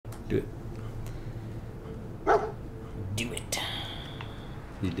Do it. Do it.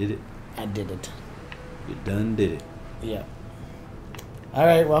 You did it. I did it. You done did it. Yeah. All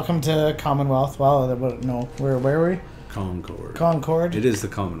right, welcome to Commonwealth. Well, no, where were we? Concord. Concord. It is the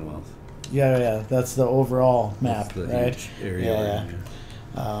Commonwealth. Yeah. That's the overall map, That's the right? huge area.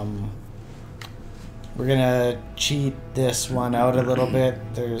 Yeah. We're gonna cheat this one out a little bit.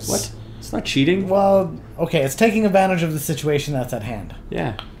 There's What? It's not cheating. Well, okay, it's taking advantage of the situation that's at hand.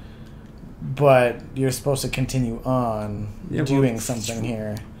 Yeah. But you're supposed to continue on doing something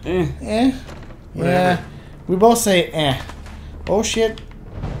here. Yeah. Whatever. We both say eh. Oh shit.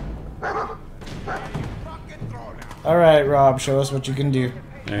 Alright, Rob, show us what you can do.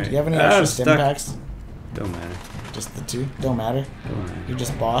 Right. Do you have any extra stim stuck. packs? Don't matter. Just the two? Don't matter. Don't matter. You're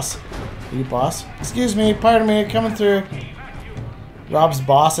just boss. Are you boss? Excuse me, pardon me, coming through. Rob's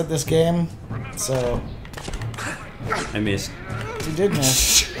boss at this game, so I missed. you did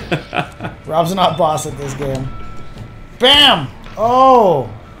miss. Rob's not boss at this game. Bam! Oh!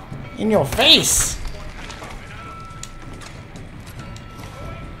 In your face!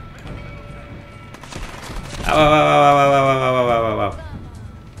 Ow, ow, ow, ow, ow, ow, ow, ow, ow, ow, ow.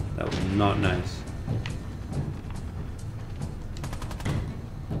 That was not nice.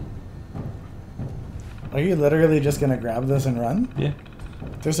 Are you literally just gonna grab this and run? Yeah.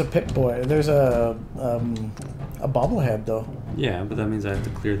 There's a pit boy. There's a bobblehead though. Yeah, but that means I have to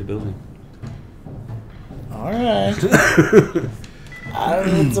clear the building. All right. It's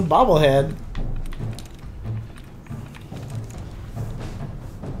a bobblehead.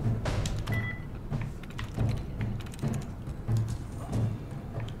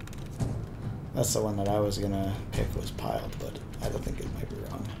 That's the one that I was gonna pick was piled, but I don't think it might be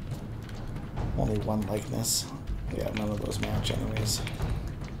wrong. Only one likeness. Yeah, none of those match anyways.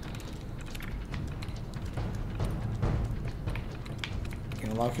 You're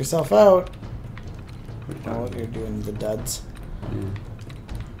gonna lock yourself out. Oh, you're doing the duds. Yeah.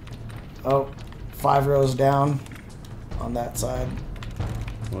 Oh, 5 rows down on that side.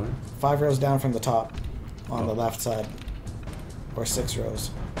 What? 5 rows down from the top on the left side. Or 6 rows.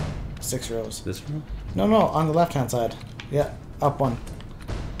 6 rows. This one? No, on the left hand side. Yeah, up one.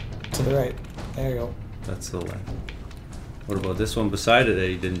 To the right. There you go. That's the left. What about this one beside it that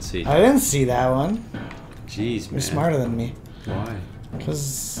you didn't see? I didn't see that one. Jeez, man. You're smarter than me. Why?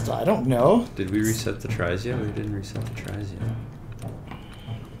 Because I don't know. Did we reset the tries yet? We didn't reset the tries yet.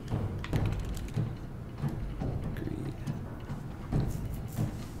 Agreed.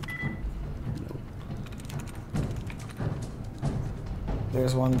 Nope.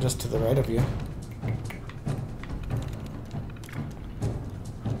 There's one just to the right of you.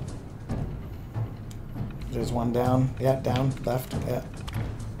 There's one down. Yeah, down. Left. Yeah.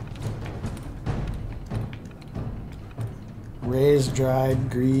 Raised,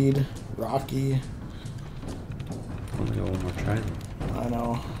 dried, greed, rocky. Only got one more try then. I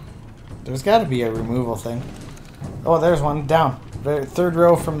know. There's got to be a removal thing. Oh, there's one. Down. Third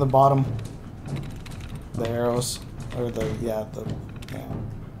row from the bottom. The arrows. Or the... Yeah,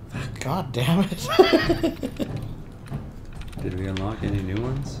 God damn it. Did we unlock any new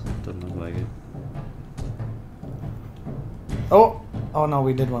ones? Doesn't look like it. Oh no,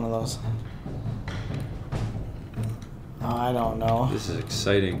 we did one of those. I don't know. This is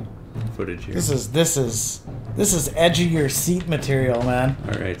exciting footage here. This is edge of your seat material, man.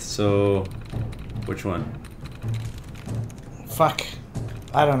 Alright, so which one? Fuck.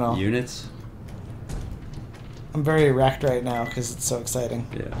 I don't know. Units? I'm very wrecked right now because it's so exciting.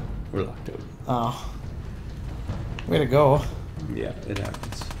 Yeah, we're locked out. Oh. Way to go. Yeah, it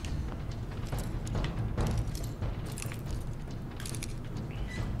happens.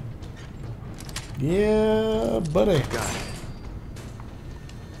 Yeah, buddy. Got it.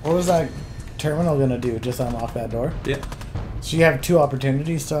 What was that terminal gonna do? Just unlock that door? Yeah. So you have 2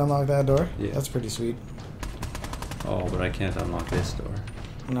 opportunities to unlock that door? Yeah. That's pretty sweet. Oh, but I can't unlock this door.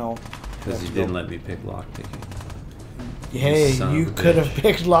 No. Because you didn't let me pick lockpicking. Hey, son you of a could have bitch.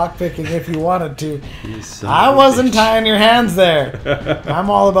 picked lockpicking if you wanted to. You son I of a wasn't bitch. tying your hands there. I'm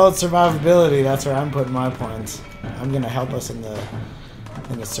all about survivability. That's where I'm putting my points. I'm gonna help us in the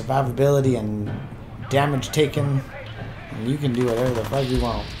survivability and damage taken, and you can do whatever the fuck you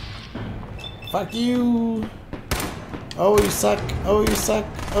want. Fuck you. Oh, you suck. Oh, you suck.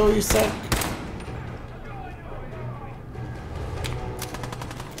 Oh, you suck.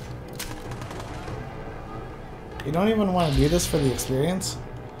 You don't even want to do this for the experience?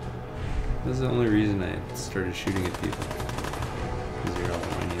 This is the only reason I started shooting at people. Because you're all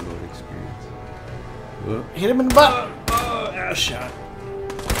whiny about experience. Whoop. Hit him in the butt. Oh, ass shot.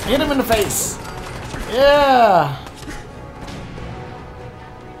 Hit him in the face. Yeah.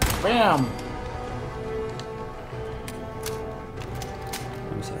 Bam!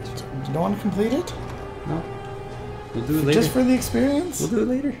 I'm satisfied. You don't want to complete it? No. We'll do it later. Just for the experience? We'll do it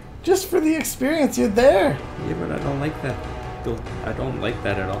later. Just for the experience, you're there. Yeah, but I don't like that. I don't like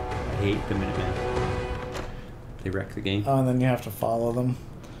that at all. I hate the Minutemen. They wreck the game. Oh, and then you have to follow them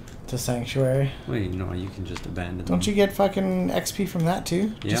to Sanctuary. Wait, no, you can just abandon them. Don't you get fucking XP from that too?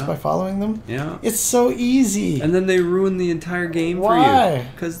 Just Yeah. by following them? Yeah. It's so easy. And then they ruin the entire game for Why? you.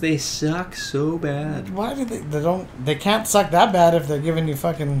 Because they suck so bad. Why do they can't suck that bad if they're giving you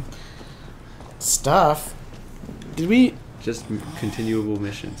fucking stuff. Did we? Just continuable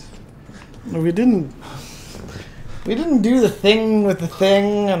missions. We didn't do the thing with the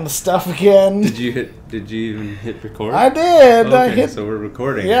thing and the stuff again. Did you even hit record? I did. Okay, I hit. so we're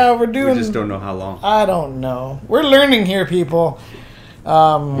recording. Yeah, we're doing. We just don't know how long. I don't know. We're learning here, people.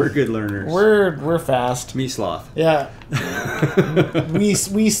 We're good learners. We're fast. Me sloth. Yeah. we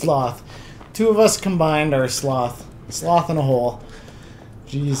sloth. Two of us combined are sloth. Sloth in a hole.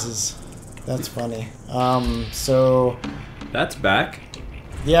 Jesus, that's funny. So. That's back.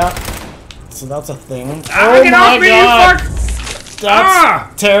 Yeah. So that's a thing. Get off me, you fuck!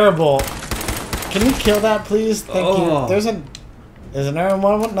 That's terrible. Can you kill that, please? Thank Oh. you. There's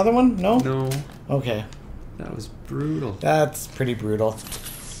another one? No? No, Okay. that was brutal. That's pretty brutal.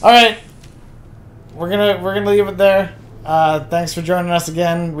 Alright. We're gonna leave it there. Thanks for joining us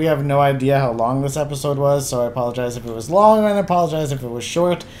again. We have no idea how long this episode was, so I apologize if it was long and I apologize if it was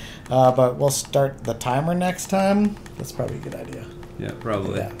short. But we'll start the timer next time. That's probably a good idea. Yeah,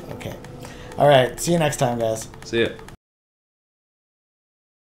 probably. Yeah, okay. Alright, see you next time, guys. See ya.